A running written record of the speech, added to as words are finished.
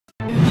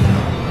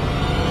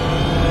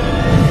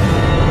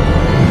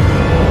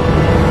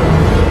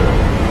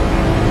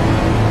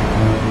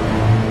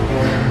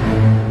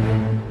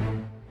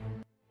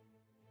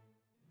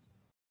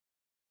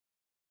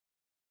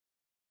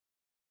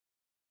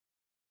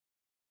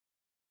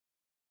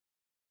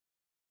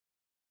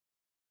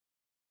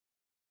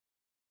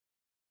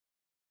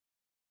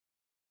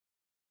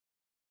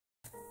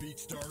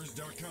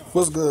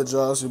What's good,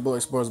 y'all? It's your boy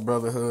Sports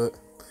Brotherhood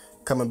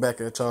coming back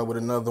at y'all with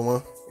another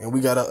one, and we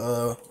got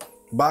a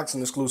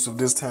boxing exclusive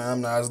this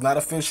time. Now it's not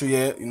official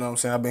yet, you know what I'm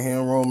saying? I've been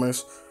hearing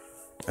rumors,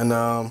 and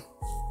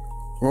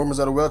rumors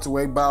of the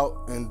welterweight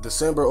bout in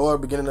December or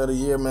beginning of the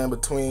year, man,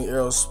 between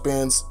Errol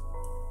Spence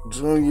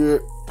Jr.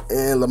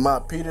 and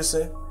Lamont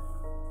Peterson.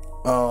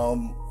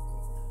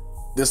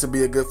 This would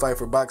be a good fight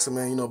for boxing,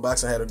 man. You know,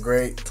 boxing had a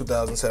great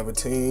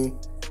 2017.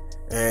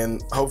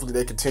 And hopefully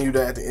they continue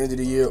that at the end of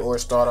the year or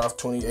start off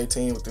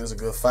 2018 with this a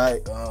good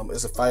fight.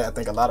 It's a fight I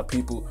think a lot of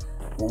people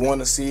will want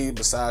to see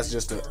besides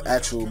just the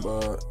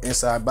actual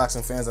inside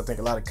boxing fans. I think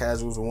a lot of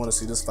casuals will want to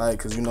see this fight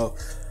because, you know,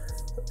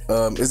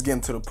 it's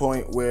getting to the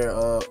point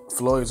where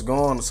Floyd's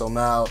gone. So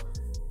now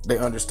they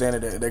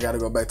understand that they got to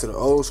go back to the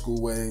old school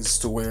ways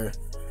to where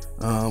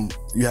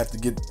you have to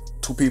get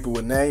two people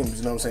with names.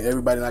 You know what I'm saying?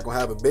 Everybody not going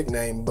to have a big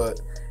name, but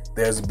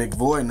there's a big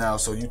void now,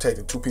 so you take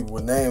the two people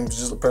with names.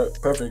 Just a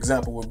perfect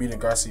example would be the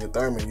Garcia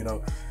Thurman. You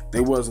know, they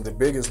wasn't the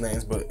biggest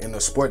names, but in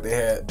the sport they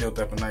had built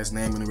up a nice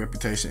name and a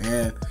reputation,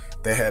 and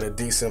they had a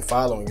decent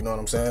following. You know what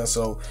I'm saying?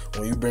 So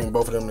when you bring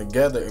both of them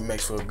together, it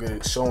makes for a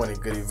good showing, a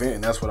good event,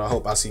 and that's what I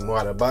hope I see more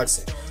out of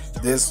boxing.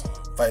 This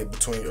fight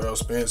between Errol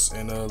Spence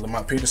and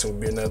Lamont Peterson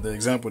would be another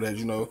example that,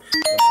 you know,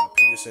 Lamont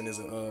Peterson is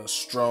a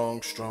strong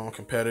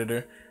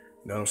competitor.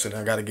 You know what I'm saying?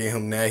 I got to give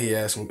him that. He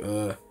has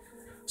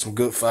some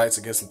good fights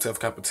against some tough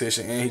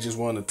competition, and he just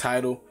won the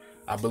title.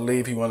 I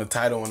believe he won the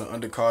title on the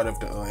undercard of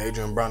the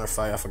Adrian Broner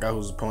fight. I forgot who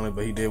his opponent,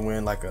 but he did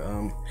win like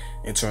a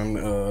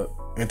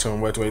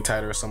interim welterweight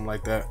title or something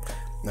like that.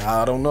 Now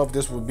I don't know if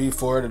this would be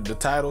for the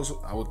titles.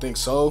 I would think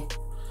so.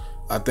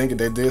 I think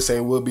they did say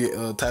it would be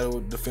a title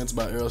defense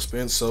by Errol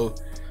Spence. So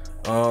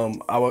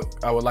I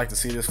would like to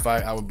see this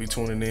fight. I would be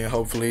tuning in.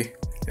 Hopefully,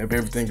 if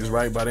everything is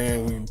right by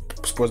then,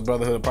 Sports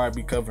Brotherhood will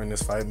probably be covering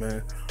this fight,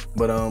 man.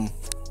 But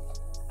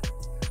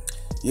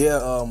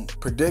yeah,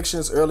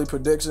 predictions, early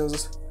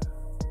predictions.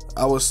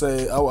 I would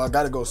say I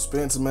gotta go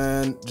Spence,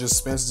 man.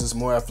 Spence is just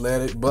more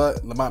athletic,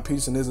 but Lamont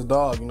Peterson is a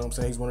dog. You know what I'm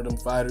saying? He's one of them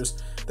fighters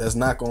that's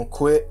not gonna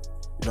quit.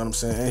 You know what I'm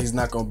saying? And he's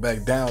not gonna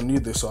back down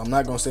neither. So I'm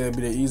not gonna say it'd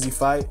be the easy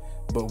fight,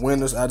 but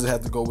winners, I just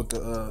have to go with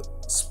the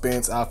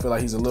Spence. I feel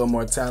like he's a little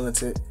more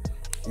talented.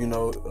 You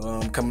know,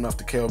 coming off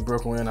the Kell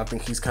Brook win, I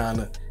think he's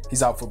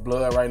out for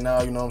blood right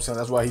now. You know what I'm saying?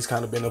 That's why he's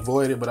kind of been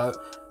avoided. But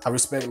I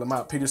respect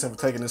Lamont Peterson for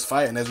taking this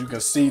fight. And as you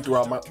can see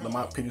throughout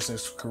Lamont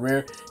Peterson's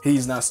career,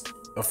 he's not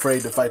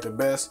afraid to fight the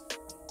best.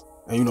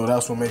 And, you know,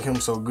 that's what makes him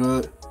so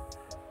good.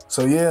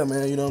 So, yeah,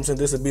 man, you know what I'm saying?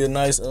 This would be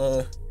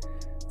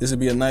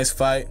a nice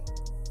fight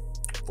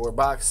for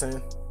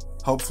boxing.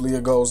 Hopefully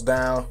it goes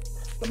down.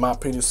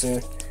 Lamont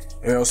Peterson,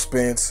 Errol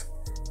Spence.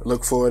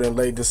 Look forward in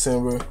late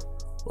December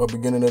or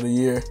beginning of the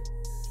year.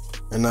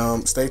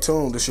 And stay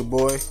tuned. This your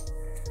boy,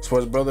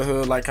 Sports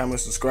Brotherhood. Like, comment,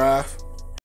 subscribe.